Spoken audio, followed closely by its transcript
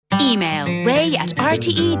Email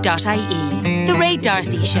ray@rte.ie. The Ray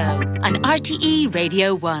D'Arcy Show on RTE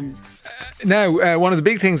Radio 1. Now, one of the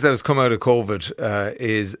big things that has come out of COVID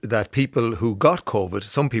is that people who got COVID,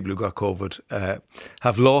 some people who got COVID,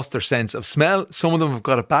 have lost their sense of smell. Some of them have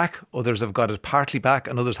got it back, others have got it partly back,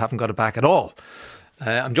 and others haven't got it back at all.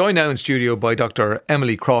 I'm joined now in studio by Dr.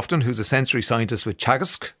 Emily Crofton, who's a sensory scientist with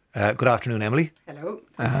Teagasc. Good afternoon, Emily. Hello.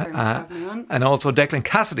 Thanks very much for having me on. And also Declan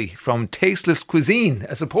Cassidy from Tasteless Cuisine,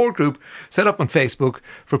 a support group set up on Facebook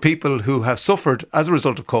for people who have suffered as a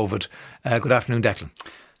result of COVID. Good afternoon, Declan.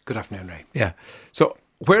 Good afternoon, Ray. Yeah. So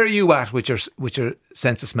where are you at with your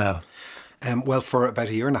sense of smell? Well, for about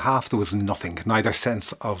a year and a half, there was nothing, neither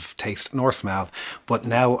sense of taste nor smell. But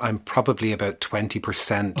now I'm probably about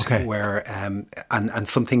 20% where, and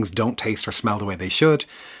some things don't taste or smell the way they should.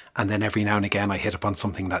 And then every now and again I hit upon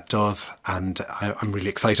something that does, and I'm really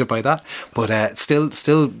excited by that. But still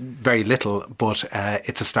very little, but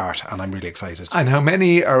it's a start, and I'm really excited. And how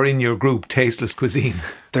many are in your group, Tasteless Cuisine?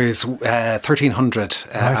 There's 1,300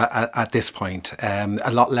 at this point.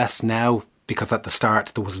 A lot less now, because at the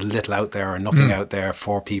start there was little out there or nothing out there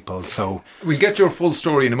for people. So we'll get your full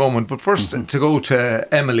story in a moment, but first to go to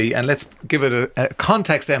Emily, and let's give it a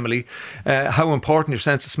context, Emily, how important your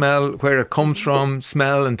sense of smell, where it comes from,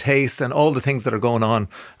 smell and taste and all the things that are going on,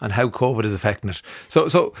 and how COVID is affecting it.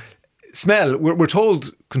 So smell, we're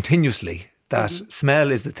told continuously that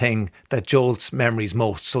smell is the thing that jolts memories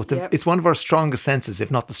most. So it's one of our strongest senses,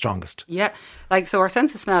 if not the strongest. Yeah, so our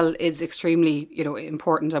sense of smell is extremely,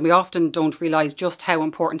 important, and we often don't realise just how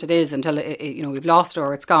important it is until we've lost it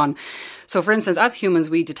or it's gone. So, for instance, as humans,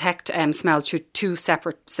 we detect smell through two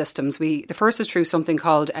separate systems. The first is through something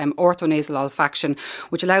called orthonasal olfaction,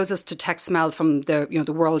 which allows us to detect smells from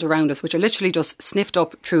the world around us, which are literally just sniffed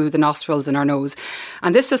up through the nostrils in our nose.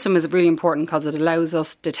 And this system is really important because it allows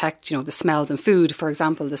us to detect, the smells in food. For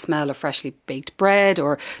example, the smell of freshly baked bread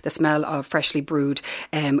or the smell of freshly brewed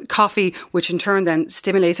coffee, which in turn then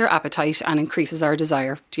stimulates our appetite and increases our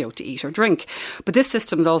desire to eat or drink. But this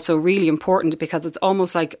system is also really important because it's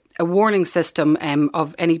almost like a warning system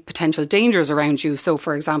of any potential dangers around you. So,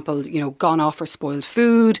 for example, gone off or spoiled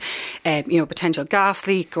food, potential gas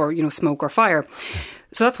leak or, smoke or fire.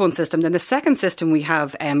 So that's one system. Then the second system we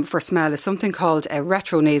have for smell is something called a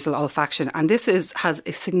retronasal olfaction. And this has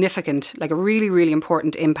a significant, a really, really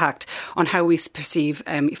important impact on how we perceive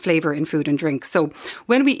flavour in food and drink. So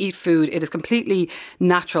when we eat food, it is completely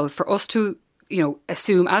natural for us to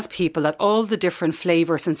assume as people that all the different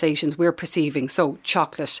flavour sensations we're perceiving, so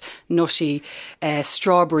chocolate, nutty,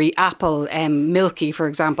 strawberry, apple, milky, for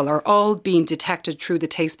example, are all being detected through the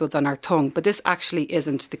taste buds on our tongue. But this actually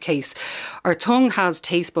isn't the case. Our tongue has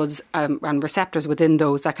taste buds and receptors within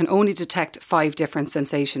those that can only detect 5 different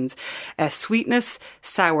sensations: sweetness,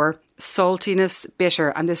 sour, saltiness, bitter,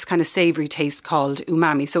 and this kind of savoury taste called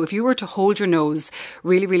umami. So if you were to hold your nose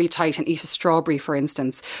really, really tight and eat a strawberry, for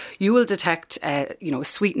instance, you will detect, a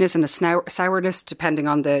sweetness and a sourness depending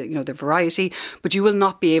on the variety, but you will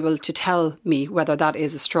not be able to tell me whether that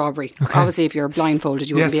is a strawberry. Okay. Obviously, if you're blindfolded,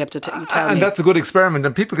 you won't be able to tell me. And that's a good experiment,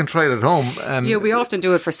 and people can try it at home. We often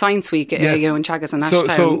do it for Science Week, in Teagasc and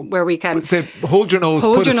Ashtown, where we can say, hold your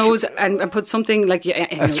nose, and put something like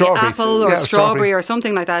a strawberry, apple or strawberry or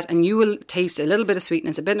something like that, and you will taste a little bit of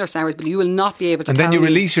sweetness, a bit of sour, but you will not be able to. And then you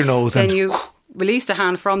release your nose, then you release the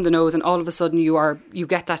hand from the nose, and all of a sudden you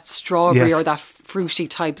get that strawberry or that fruity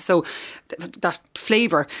type. So that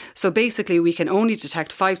flavour. So basically, we can only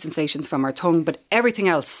detect 5 sensations from our tongue, but everything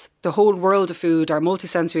else, the whole world of food, our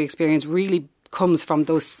multisensory experience, really comes from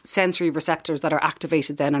those sensory receptors that are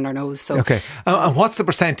activated then in our nose. So and what's the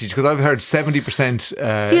percentage? Because I've heard 70%.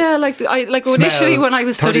 Initially when I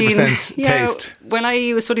was studying, 30% taste. When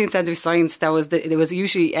I was studying sensory science, there was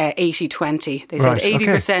usually 80-20. They said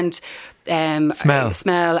 80%.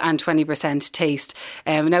 Smell and 20% taste.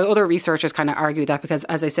 Now, other researchers kind of argue that because,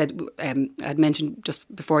 as I said, I'd mentioned just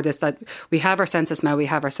before this, that we have our sense of smell, we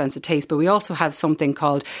have our sense of taste, but we also have something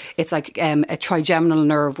called, it's like a trigeminal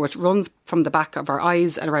nerve, which runs from the back of our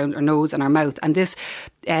eyes and around our nose and our mouth. And this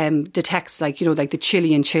detects like the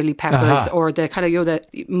chili and chili peppers or the kind of,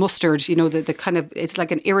 the mustard, the kind of, it's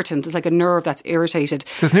like an irritant. It's like a nerve that's irritated.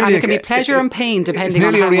 So and it can be pleasure and pain depending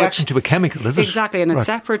on how much. It's nearly a reaction to a chemical, is it? Exactly. And it's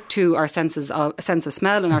separate to our sense of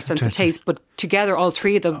smell and our sense of taste, but together, all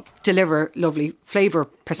three of them deliver lovely flavour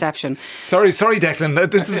perception. Sorry,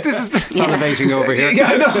 Declan. This is salivating over here. Yeah,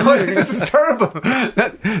 I know. This is terrible.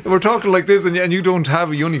 We're talking like this, and you don't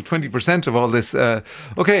have. You only have 20% of all this.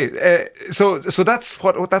 So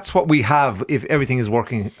that's what we have if everything is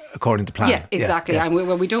working according to plan. Yeah, exactly. Yes.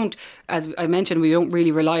 And we don't, as I mentioned, we don't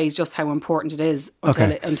really realise just how important it is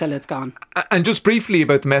until it's gone. And just briefly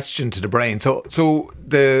about the messaging to the brain. So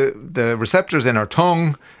the receptors in our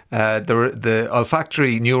tongue, the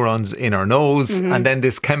olfactory neurons in our nose, and then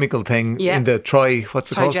this chemical thing in the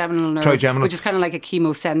trigeminal nerve, which is kind of like a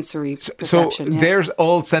chemosensory perception. So they're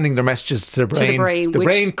all sending their messages to the brain. The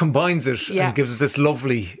brain combines it and gives us this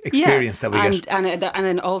lovely experience that we get. And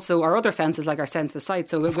then also our other senses, like our sense of sight.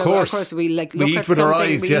 So of course we look eat at with something. Our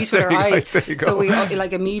eyes. We eat with our eyes. There you go. So we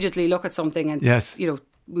immediately look at something and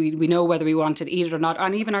we know whether we want to eat it or not.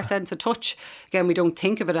 And even our sense of touch, again, we don't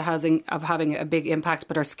think of it as having a big impact,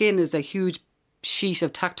 but our skin is a huge sheet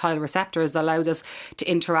of tactile receptors that allows us to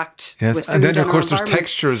interact with food. And then of course there's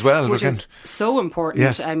texture as well, which is so important.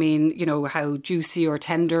 Yes. I mean, how juicy or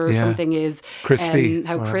tender something is, crispy,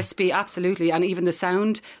 crispy, absolutely. And even the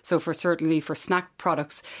sound. So certainly for snack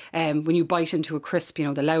products, when you bite into a crisp,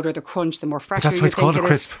 the louder the crunch, the more fresher. That's why it's called a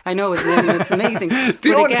crisp. I know, it's amazing.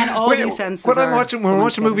 But again, all these senses. When we're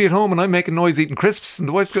watching a movie at home and I'm making noise eating crisps, and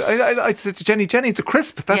the wife's I said to Jenny, it's a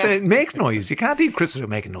crisp. It makes noise. You can't eat crisps without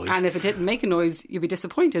making noise. And if it didn't make a noise, you'd be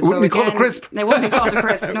disappointed. Wouldn't be called a crisp. They wouldn't be called a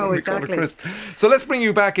crisp. No, exactly. So let's bring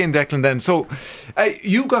you back in, Declan, then. So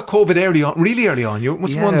you got COVID really early on. You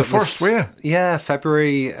must have won the first, were you? Yeah,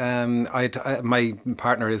 February. My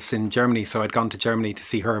partner is in Germany, so I'd gone to Germany to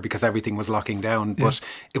see her because everything was locking down, but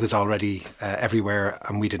it was already everywhere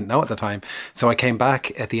and we didn't know at the time. So I came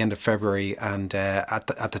back at the end of February, and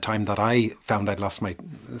at the time that I found I'd lost my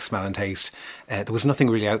smell and taste, there was nothing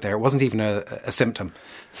really out there. It wasn't even a symptom.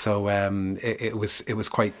 So it was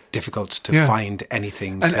quite difficult to find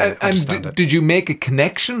anything to understand it. Did you make a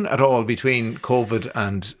connection at all between COVID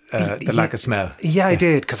and the lack of smell? Yeah, I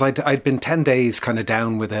did, because I'd been 10 days kind of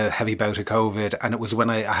down with a heavy bout of COVID, and it was when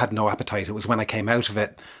I had no appetite. It was when I came out of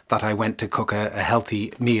it that I went to cook a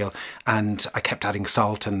healthy meal, and I kept adding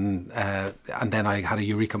salt, and then I had a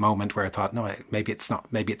eureka moment where I thought, no, maybe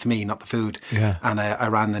it's me, not the food. Yeah. And I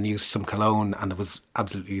ran and used some cologne, and there was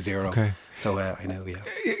absolutely zero. Okay. So I know,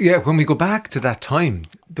 yeah. When we go back to that time,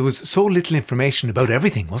 there was so little information about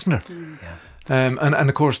everything, wasn't there? Yeah. And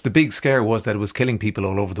of course, the big scare was that it was killing people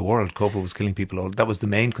all over the world. COVID was killing people that was the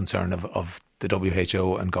main concern of the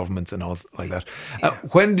WHO and governments and all like that.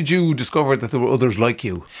 When did you discover that there were others like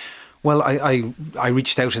you? Well, I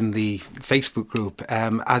reached out in the Facebook group.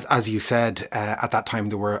 As you said, at that time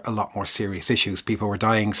there were a lot more serious issues. People were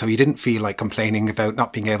dying, so you didn't feel like complaining about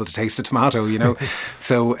not being able to taste a tomato,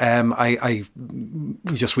 So I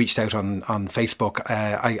just reached out on Facebook.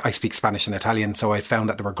 I speak Spanish and Italian, so I found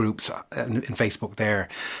that there were groups in Facebook there.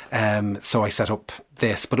 So I set up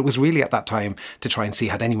this, but it was really at that time to try and see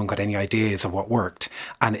had anyone got any ideas of what worked,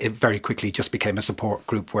 and it very quickly just became a support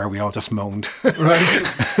group where we all just moaned.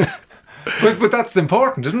 Right. But that's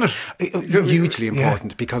important, isn't it? Hugely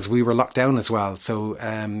important, because we were locked down as well. So,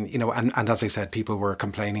 and as I said, people were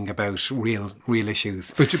complaining about real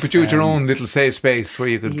issues. But you had your own little safe space where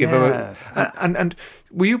you could give out. And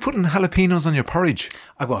were you putting jalapenos on your porridge?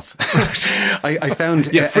 I was. I found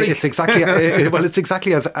it's exactly it's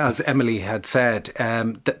exactly as Emily had said.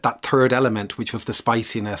 That third element, which was the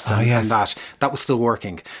spiciness, and that was still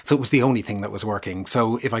working. So it was the only thing that was working.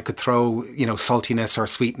 So if I could throw saltiness or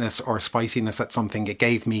sweetness or spiciness at something, it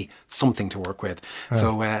gave me something to work with. Right.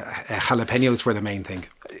 So jalapenos were the main thing.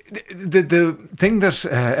 The thing that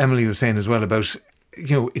Emily was saying as well about,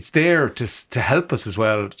 it's there to help us as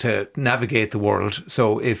well to navigate the world.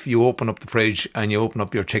 So if you open up the fridge and you open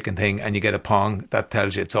up your chicken thing and you get a pong, that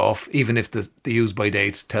tells you it's off, even if the use by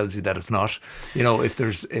date tells you that it's not. If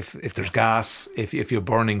there's gas, if you're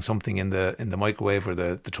burning something in the microwave or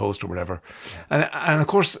the toast or whatever, and of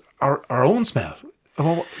course our own smell.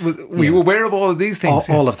 Were you aware of all of these things?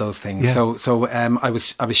 All of those things. Yeah. So I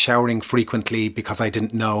was showering frequently because I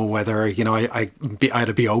didn't know whether I had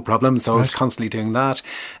a BO problem. So I was constantly doing that.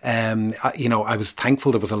 I was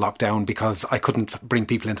thankful there was a lockdown because I couldn't bring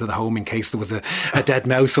people into the home in case there was a dead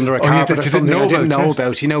mouse under a carpet or something I didn't know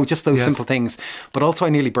about. Just those simple things. But also I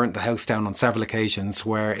nearly burnt the house down on several occasions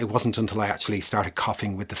where it wasn't until I actually started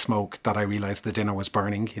coughing with the smoke that I realised the dinner was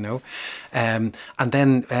burning. And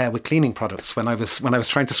then with cleaning products, when I was when I was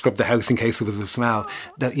trying to scrub the house in case there was a smell,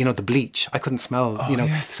 the bleach, I couldn't smell,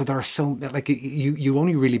 So there are you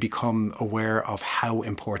only really become aware of how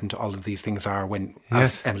important all of these things are when,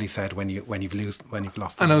 as Emily said, when you've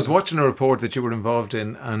lost them. And I was watching a report that you were involved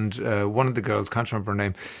in, and one of the girls, can't remember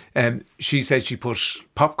her name, she said she put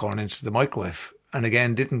popcorn into the microwave and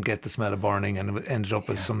again didn't get the smell of burning, and it ended up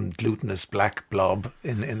as some glutinous black blob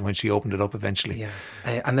in when she opened it up eventually. Yeah,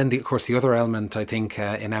 and then of course the other element, I think,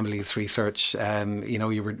 in Emily's research,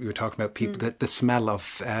 you were talking about people, the smell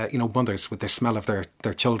of mothers with their smell of their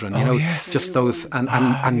children, just those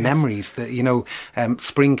and memories that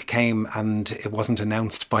spring came and it wasn't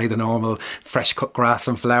announced by the normal fresh cut grass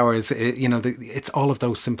and flowers. It's all of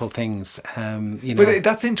those simple things. But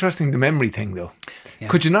that's interesting, the memory thing though. Yeah.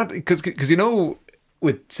 Could you not, because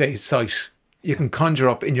with, say, sight, you can conjure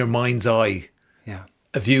up in your mind's eye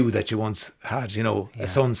a view that you once had, a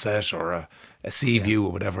sunset or a sea view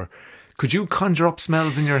or whatever. Could you conjure up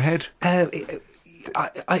smells in your head? I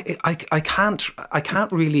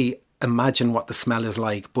can't really imagine what the smell is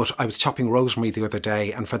like, but I was chopping rosemary the other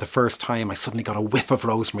day, and for the first time I suddenly got a whiff of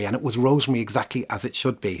rosemary, and it was rosemary exactly as it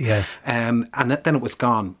should be. Yes. And then it was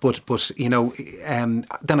gone, but then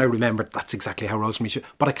I remembered that's exactly how rosemary should,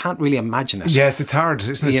 but I can't really imagine it. Yes, it's hard,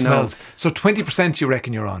 isn't it? Smells. So 20% you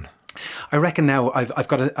reckon you're on? I reckon now I've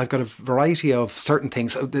got a variety of certain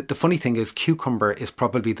things. The funny thing is, cucumber is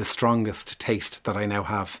probably the strongest taste that I now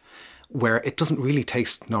have, where it doesn't really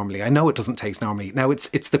taste normally. I know it doesn't taste normally. Now, it's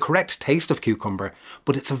the correct taste of cucumber,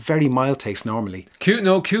 but it's a very mild taste normally.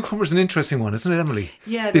 Cucumber's an interesting one, isn't it, Emily?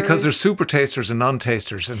 Yeah, because there's super tasters and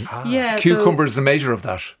non-tasters, and cucumber is a measure of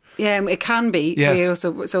that. Yeah, it can be. Yes.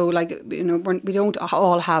 We don't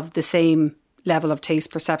all have the same level of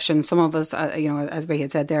taste perception. Some of us, as Ray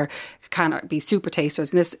had said there, can be super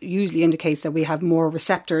tasters, and this usually indicates that we have more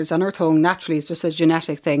receptors on our tongue naturally. It's just a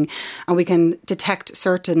genetic thing, and we can detect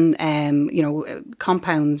certain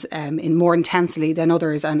compounds in more intensely than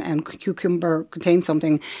others, and cucumber contains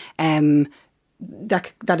something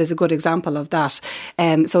that is a good example of that.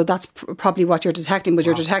 So that's probably what you're detecting, but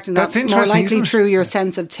you're detecting that more likely through your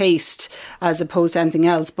sense of taste as opposed to anything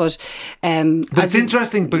else. But it's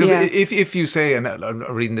interesting because if you say, and I'm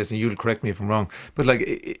reading this and you'll correct me if I'm wrong, but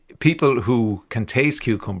like people who can taste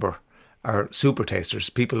cucumber are super tasters.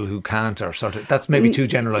 People who can't are sort of, that's maybe too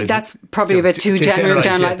generalised. That's probably a bit too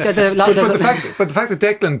generalised. But the fact that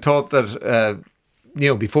Declan thought that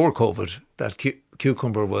before COVID that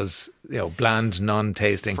cucumber was bland,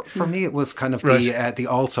 non-tasting. For me, it was kind of the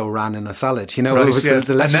also ran in a salad. It was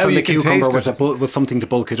the lettuce and the cucumber was something to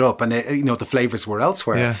bulk it up, and the flavours were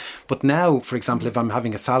elsewhere. Yeah. But now, for example, if I'm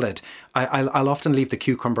having a salad, I'll often leave the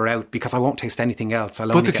cucumber out because I won't taste anything else.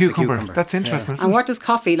 I'll only get the cucumber. That's interesting. And what does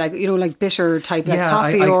coffee, like bitter type, like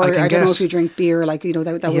coffee, or I don't know if you drink beer, that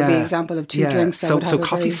would be an example of two drinks. So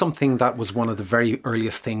coffee's something that was one of the very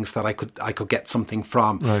earliest things that I could get something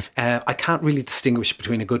from. Right. I can't really distinguish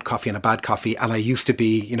between a good coffee and a bad coffee, and I used to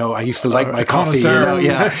be, I used to like my coffee,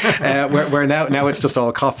 where now it's just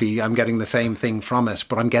all coffee. I'm getting the same thing from it,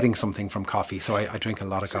 but I'm getting something from coffee, so I drink a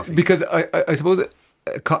lot of coffee. Because I suppose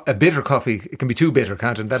a bitter coffee, it can be too bitter,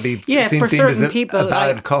 can't it? That'd be for certain people a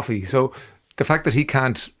bad coffee. So the fact that he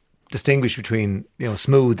can't distinguish between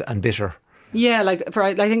smooth and bitter. Yeah,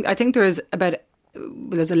 I think there's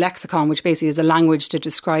a lexicon which basically is a language to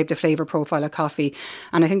describe the flavour profile of coffee,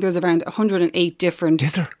 and I think there's around 108 different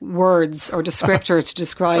words or descriptors to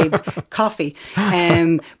describe coffee.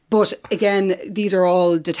 But again, these are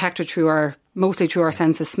all detected mostly through our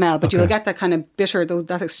sense of smell, but you'll get that kind of bitter,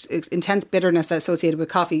 that intense bitterness that's associated with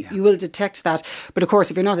coffee. You will detect that, but of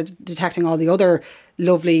course if you're not detecting all the other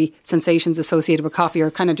lovely sensations associated with coffee,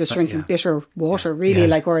 you're kind of just drinking bitter water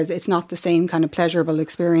really, or it's not the same kind of pleasurable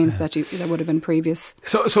experience that would have been previous.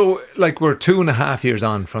 So we're 2.5 years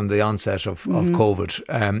on from the onset of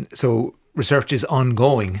COVID, so research is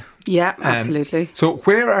ongoing. Yeah, absolutely. So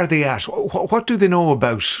where are they at? What do they know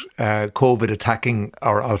about COVID attacking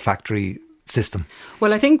our olfactory system?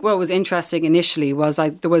 Well, I think what was interesting initially was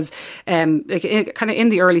there was kind of in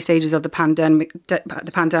the early stages of the pandemic,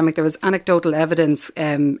 there was anecdotal evidence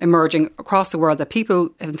emerging across the world that people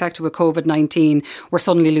infected with COVID-19 were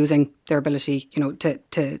suddenly losing their ability,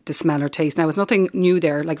 to smell or taste. Now, it's nothing new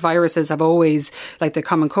there. Like viruses have always, like the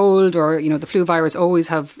common cold or the flu virus, always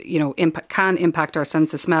have can impact our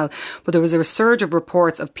sense of smell. But there was a surge of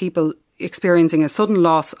reports of people experiencing a sudden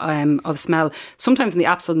loss of smell, sometimes in the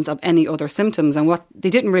absence of any other symptoms, and what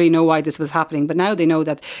they didn't really know why this was happening, but now they know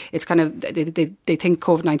that it's kind of they think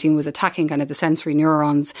COVID-19 was attacking kind of the sensory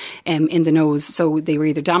neurons in the nose, so they were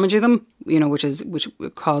either damaging them, which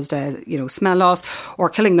caused smell loss, or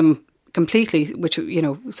killing them completely, which,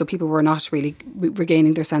 so people were not really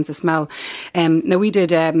regaining their sense of smell. Now we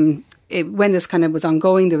did, when this kind of was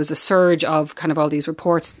ongoing, there was a surge of kind of all these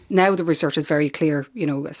reports. Now the research is very clear,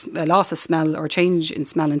 a loss of smell or change in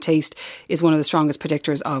smell and taste is one of the strongest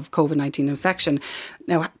predictors of COVID-19 infection.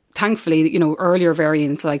 Now, thankfully, earlier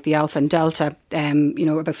variants like the Alpha and Delta,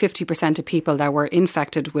 about 50% of people that were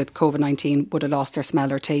infected with COVID-19 would have lost their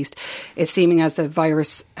smell or taste. It's seeming as the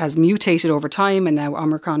virus has mutated over time, and now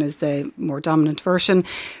Omicron is the more dominant version.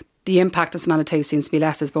 The impact of smell and taste seems to be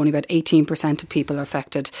less, as only about 18% of people are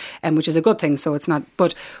affected, which is a good thing. So it's not.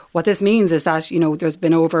 But what this means is that, there's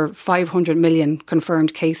been over 500 million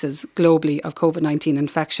confirmed cases globally of COVID-19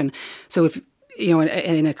 infection. So if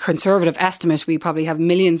in a conservative estimate, we probably have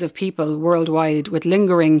millions of people worldwide with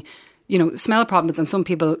lingering, smell problems, and some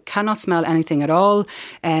people cannot smell anything at all.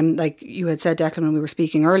 Like you had said, Declan, when we were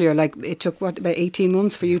speaking earlier, like it took about 18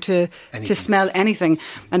 months for you to smell anything.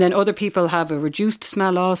 And then other people have a reduced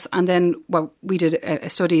smell loss. And then we did a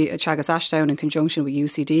study at Teagasc in conjunction with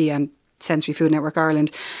UCD and Sensory Food Network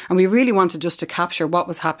Ireland, and we really wanted just to capture what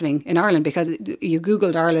was happening in Ireland, because you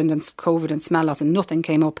googled Ireland and COVID and smell loss and nothing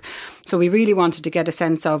came up. So we really wanted to get a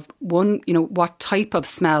sense of, one, what type of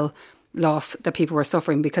smell loss that people were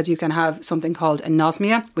suffering, because you can have something called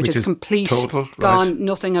anosmia, which is complete, total, gone, right,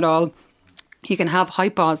 nothing at all. You can have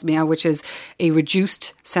hyposmia, which is a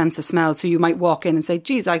reduced sense of smell. So you might walk in and say,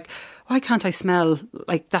 geez, why can't I smell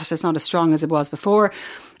like that? It's not as strong as it was before.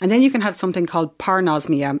 And then you can have something called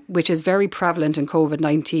parnosmia, which is very prevalent in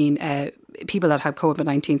COVID-19, people that have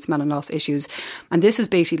COVID-19 smell and loss issues. And this is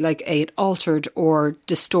basically like an altered or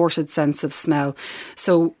distorted sense of smell.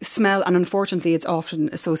 So smell, and unfortunately it's often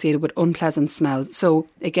associated with unpleasant smell. So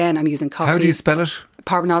again, I'm using coffee. How do you spell it?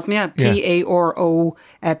 Parnosmia, Parosmia.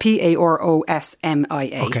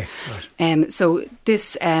 Okay, right. So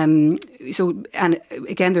this, and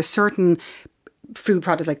again, there's certain food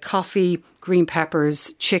products like coffee, green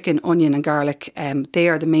peppers, chicken, onion, and garlic. They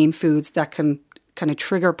are the main foods that can kind of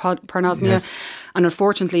trigger parnosmia, yes. And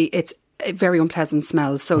unfortunately, it's a very unpleasant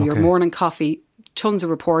smell. So your morning coffee, tons of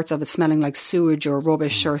reports of it smelling like sewage or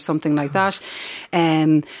rubbish or something like that.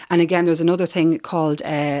 And again, there's another thing called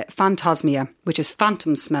phantosmia, which is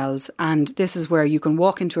phantom smells. And this is where you can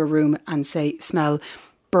walk into a room and smell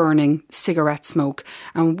burning cigarette smoke.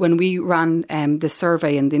 And when we ran the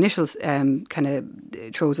survey in the initial kind of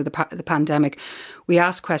throes of the pandemic, we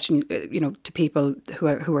asked questions, to people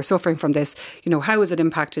who are suffering from this, how has it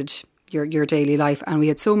impacted your daily life? And we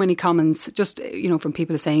had so many comments just, from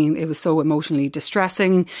people saying it was so emotionally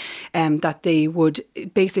distressing, that they would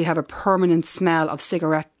basically have a permanent smell of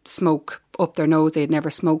cigarette smoke up their nose. They had never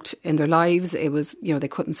smoked in their lives. It was, they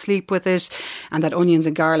couldn't sleep with it. And that onions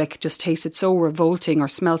and garlic just tasted so revolting or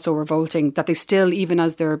smelled so revolting that they still, even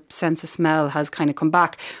as their sense of smell has kind of come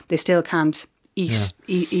back, they still can't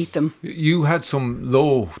eat them. You had some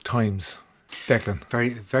low times, Declan. Very,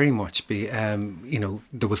 very much.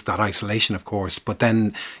 There was that isolation, of course, but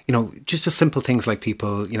then, just simple things like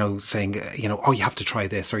people, saying, oh, you have to try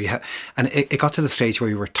this, and it got to the stage where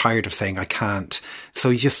we were tired of saying I can't. So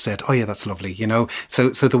you just said, oh yeah, that's lovely, So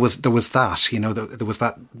there was that, there was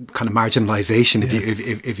that kind of marginalisation,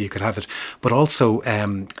 if you could have it, but also,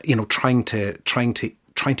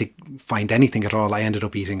 trying to find anything at all. I ended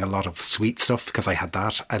up eating a lot of sweet stuff because I had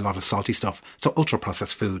that, a lot of salty stuff, so ultra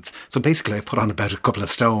processed foods. So basically I put on about a couple of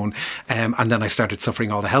stone, and then I started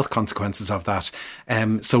suffering all the health consequences of that.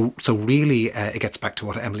 So really it gets back to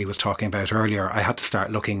what Emily was talking about earlier. I had to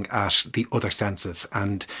start looking at the other senses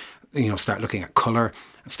and start looking at colour,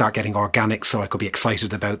 start getting organic so I could be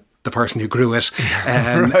excited about the person who grew it,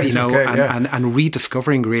 and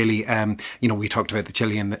rediscovering really, we talked about the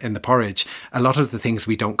chili in the porridge. A lot of the things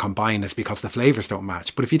we don't combine is because the flavours don't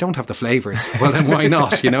match. But if you don't have the flavours, well then why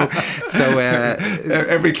not, So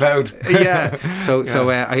every cloud. Yeah.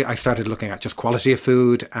 So I started looking at just quality of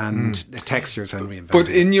food and textures and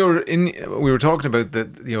reinventing. But we were talking about the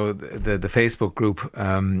Facebook group,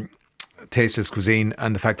 Tasteless Cuisine,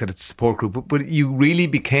 and the fact that it's a support group, but you really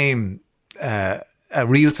became a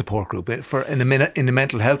real support group in a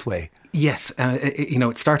mental health way. Yes,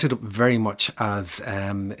 it started up very much as,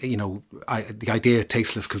 the idea of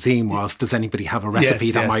Tasteless Cuisine was, does anybody have a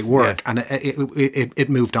recipe that might work? Yes. And it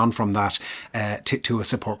moved on from that to a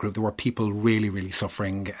support group. There were people really, really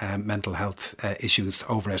suffering mental health issues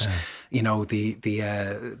over it. The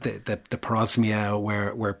parosmia,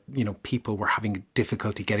 where people were having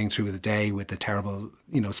difficulty getting through the day with the terrible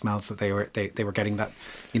smells that they were getting that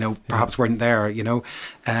perhaps weren't there.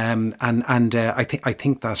 And I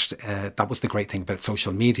think that. That was the great thing about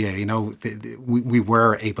social media. We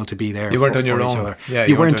were able to be there. You weren't on your each own. Other. Yeah,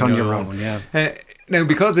 you weren't on your own. Yeah. Now,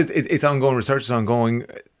 because it's ongoing, research is ongoing,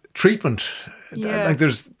 treatment. Yeah. Like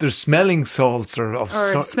there's smelling salts or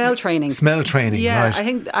smell training. Smell training, yeah, right. I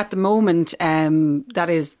think at the moment that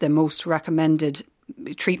is the most recommended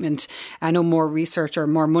treatment. I know more research or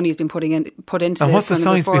more money has been put into this. And what's the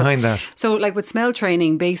science behind that? So like with smell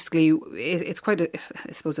training, basically it's quite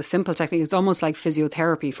I suppose a simple technique. It's almost like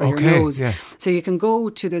physiotherapy for your nose. Yeah. So you can go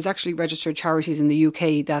to, there's actually registered charities in the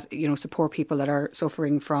UK that, support people that are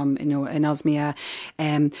suffering from, anosmia.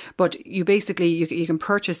 But you basically, you can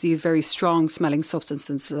purchase these very strong smelling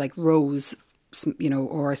substances like rose,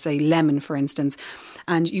 or say lemon, for instance,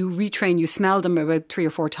 and you retrain, you smell them about 3 or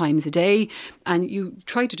 4 times a day, and you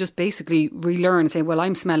try to just basically relearn and say, well,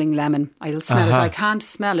 I'm smelling lemon, I'll smell it. I can't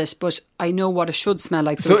smell it, but I know what it should smell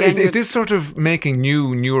like. So again, is this sort of making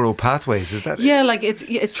new neural pathways? Is that yeah, like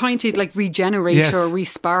it's trying to like regenerate or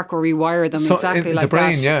re-spark or rewire them, so exactly like the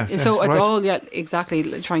brain, that. Yeah. So it's right. all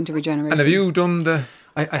exactly trying to regenerate. And have you done the...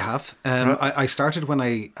 I have. I started when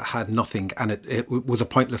I had nothing, and it was a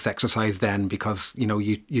pointless exercise then because,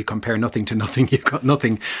 you compare nothing to nothing, you've got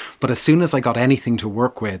nothing. But as soon as I got anything to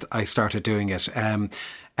work with, I started doing it.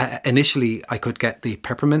 Initially, I could get the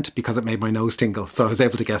peppermint because it made my nose tingle, so I was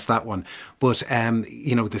able to guess that one. But,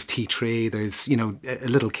 there's tea tree, there's, a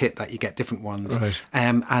little kit that you get different ones. Right.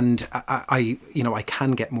 And I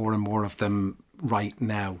can get more and more of them right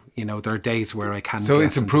now. There are days where I can. So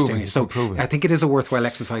it's improving. I think it is a worthwhile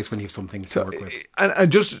exercise when you have something to work with.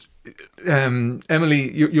 And just,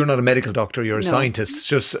 Emily, you're not a medical doctor, you're a scientist.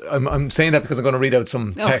 Just, I'm saying that because I'm going to read out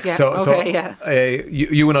some text.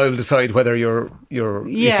 You and I will decide whether you're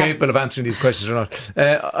capable of answering these questions or not.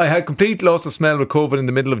 I had complete loss of smell with COVID in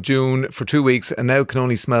the middle of June for 2 weeks, and now can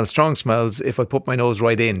only smell strong smells if I put my nose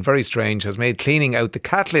right in. Very strange. Has made cleaning out the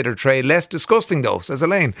cat litter tray less disgusting though, says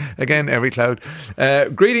Elaine. Again, every cloud.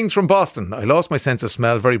 Greetings from Boston. I lost my sense of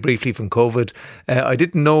smell very briefly from COVID. I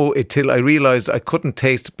didn't know it till I realised I couldn't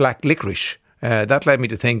taste black licorice. That led me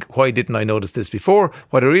to think, why didn't I notice this before?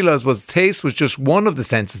 What I realised was taste was just one of the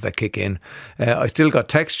senses that kick in. I still got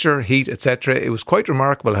texture, heat, etc. It was quite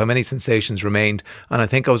remarkable how many sensations remained, and I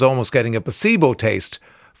think I was almost getting a placebo taste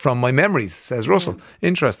from my memories, says Russell.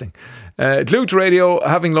 Interesting. Glued to radio,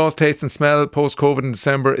 having lost taste and smell post-COVID in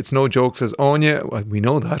December. It's no joke, says Anya. Well, we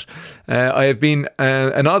know that. I have been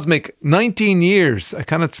anosmic 19 years. I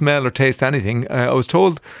cannot smell or taste anything. I was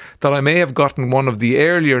told that I may have gotten one of the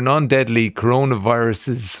earlier non-deadly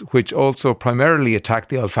coronaviruses, which also primarily attack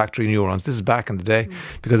the olfactory neurons. This is back in the day,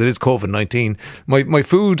 because it is COVID-19. My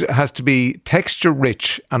food has to be texture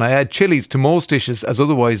rich, and I add chilies to most dishes, as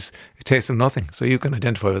otherwise it tastes of nothing. So you can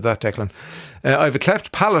identify with that, Declan. I have a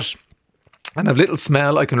cleft palate and have little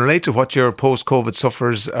smell. I can relate to what your post-COVID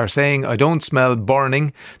sufferers are saying. I don't smell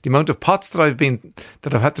burning. The amount of pots that I've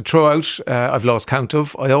had to throw out, I've lost count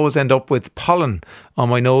of. I always end up with pollen on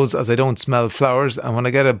my nose as I don't smell flowers. And when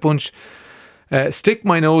I get a bunch, stick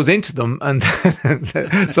my nose into them and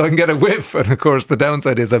so I can get a whiff. And of course, the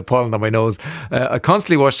downside is I've pollen on my nose. I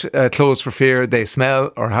constantly wash clothes for fear they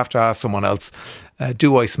smell or have to ask someone else.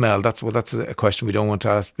 Do I smell? That's a question we don't want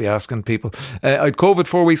to be asking people. I had COVID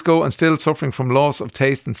 4 weeks ago and still suffering from loss of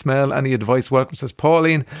taste and smell. Any advice welcome, says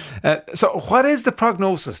Pauline. So what is the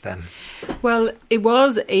prognosis then? Well, it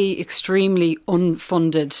was a extremely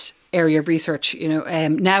unfunded area of research.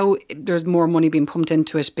 Now there's more money being pumped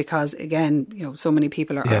into it because, again, so many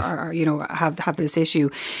people are have this issue.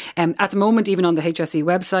 At the moment, even on the HSE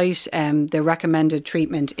website, the recommended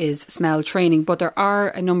treatment is smell training, but there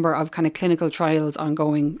are a number of kind of clinical trials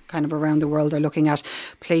ongoing kind of around the world. They're looking at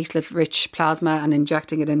platelet-rich plasma and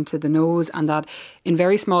injecting it into the nose, and that in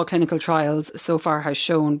very small clinical trials so far has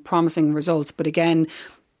shown promising results. But again,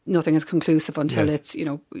 nothing is conclusive until it's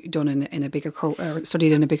done in a bigger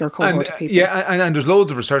studied in a bigger cohort of people. Yeah, and there's loads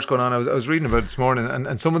of research going on. I was reading about it this morning,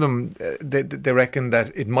 and some of them they reckon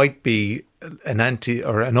that it might be an anti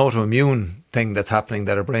or an autoimmune thing that's happening,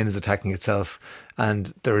 that our brain is attacking itself.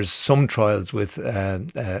 And there's some trials with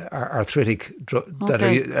arthritic drugs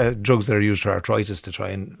that are used for arthritis to try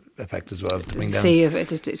and affect as well. To bring down, see if it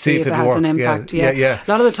has an impact. Yeah.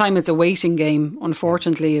 A lot of the time it's a waiting game,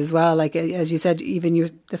 unfortunately, as well. Like, as you said, even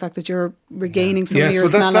the fact that you're regaining some of your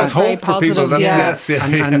smell is very positive.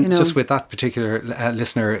 And just with that particular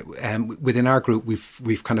listener, within our group,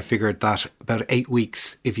 we've kind of figured that about 8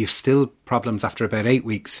 weeks, if you've still problems after about 8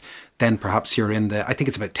 weeks, then perhaps you're in I think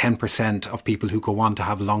it's about 10% of people who go on to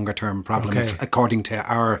have longer term problems, according to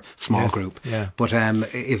our small group. Yeah. But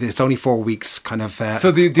if it's only 4 weeks, kind of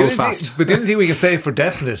so the only thing we can say for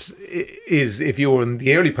definite is if you were in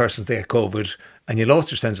the early persons that had COVID and you lost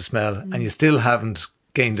your sense of smell and you still haven't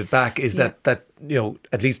gained it back, is that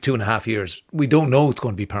at least 2.5 years. We don't know it's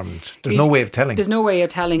going to be permanent. There's no way of telling. There's no way of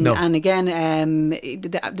telling. No. And again,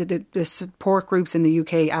 the support groups in the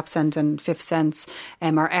UK, Absent and Fifth Sense,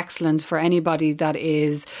 are excellent for anybody that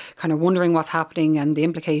is kind of wondering what's happening and the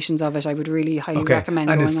implications of it. I would really highly recommend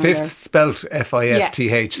and going is on Fifth there. spelt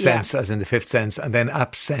FIFTH sense, Yeah. as in the Fifth Sense, and then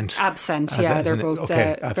Absent. Absent, as they're in- both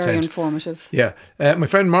okay, very Absent. informative. Yeah. My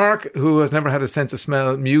friend Mark, who has never had a sense of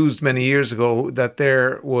smell, mused many years ago that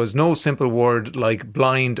there was no simple word like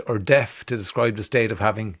blind or deaf to describe the state of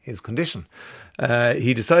having his condition.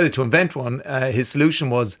 He decided to invent one. His solution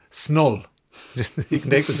was snull. You can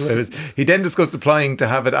take this away. He then discussed applying to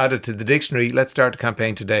have it added to the dictionary. Let's start a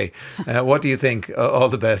campaign today. What do you think? All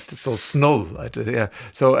the best. So snull. Yeah.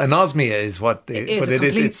 So anosmia is what It is a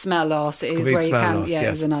complete smell loss. It is where you can.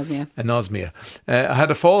 It's anosmia. Anosmia. I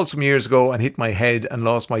had a fall some years ago and hit my head and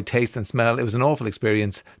lost my taste and smell. It was an awful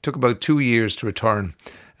experience. Took about 2 years to return.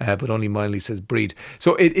 But only mildly, says Breed.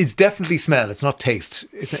 So it's definitely smell. It's not taste.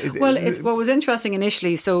 It's what was interesting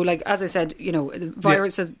initially. So, like as I said, the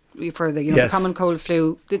viruses for the Yes. the common cold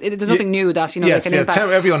flu. There's nothing new that yes, they can impact.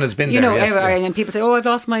 everyone has been there. Yes, And people say, "Oh, I've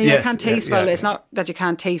lost my. I Yes, can't taste yeah, well." yeah. It's not that you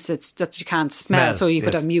can't taste; it's that you can't smell. Smell, So you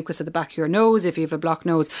could yes. have mucus at the back of your nose if you have a blocked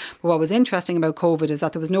nose. But what was interesting about COVID is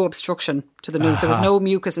that there was no obstruction to the nose. There was no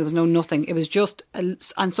mucus. There was no nothing. It was just,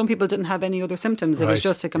 and some people didn't have any other symptoms. It was Right,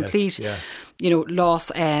 just a complete, yes,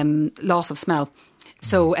 loss of smell.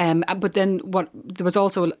 So, but then there was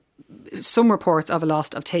also some reports of a loss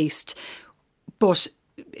of taste, but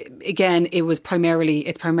again, it's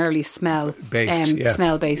primarily smell based.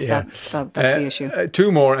 smell based. Yeah. That's the issue.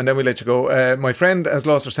 2 more, and then we let you go. My friend has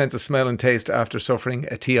lost her sense of smell and taste after suffering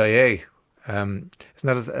a TIA. Isn't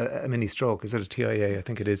that a mini stroke? Is it a TIA? I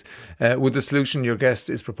think it is. Would the solution your guest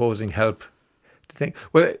is proposing help?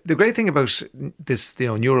 Well, the great thing about this,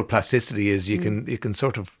 neuroplasticity is you can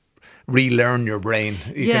sort of relearn your brain.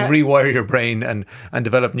 You can rewire your brain and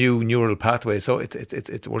develop new neural pathways. So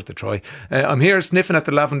it's worth a try. I'm here sniffing at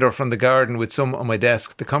the lavender from the garden with some on my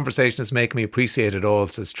desk. The conversation is making me appreciate it all,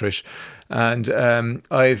 says Trish. And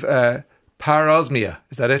I've parosmia.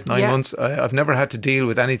 Is that it? 9 months. I've never had to deal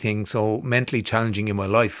with anything so mentally challenging in my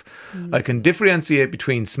life. I can differentiate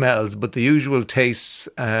between smells, but the usual tastes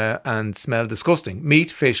and smell disgusting. Meat,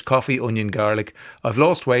 fish, coffee, onion, garlic. I've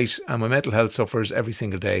lost weight and my mental health suffers every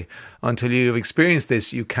single day. Until you've experienced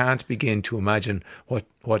this, you can't begin to imagine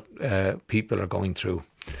what people are going through.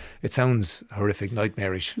 It sounds horrific,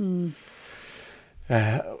 nightmarish.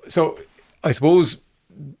 So I suppose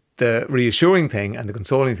the reassuring thing and the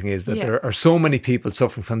consoling thing is that there are so many people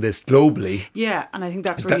suffering from this globally. Yeah, and I think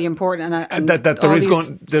that's really important. And that there all is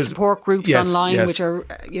these support groups online, which are,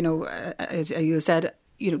 are, as you said,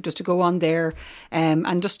 just to go on there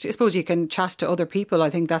and just, I suppose you can chat to other people.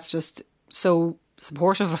 I think that's just so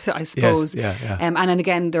supportive, I suppose. Yes, yeah. And then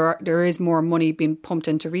again, there is more money being pumped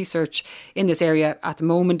into research in this area at the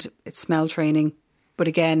moment. It's smell training. But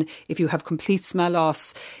again, if you have complete smell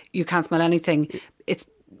loss, you can't smell anything. It's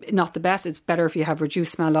not the best. It's better if you have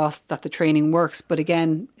reduced smell loss, that the training works. But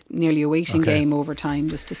again, nearly a waiting game over time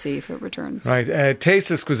just to see if it returns. Right.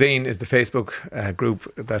 Tasteless Cuisine is the Facebook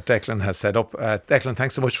group that Declan has set up. Declan,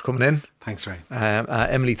 thanks so much for coming in. Thanks, Ray.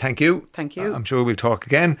 Emily, thank you. Thank you. I'm sure we'll talk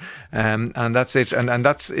again. And that's it. And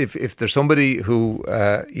that's if there's somebody who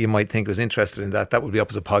you might think was interested in that would be up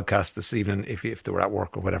as a podcast this evening if they were at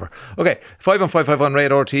work or whatever. Okay, 51551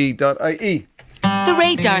 ray@rte.ie. The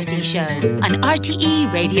Ray D'Arcy Show on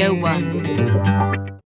RTE Radio 1.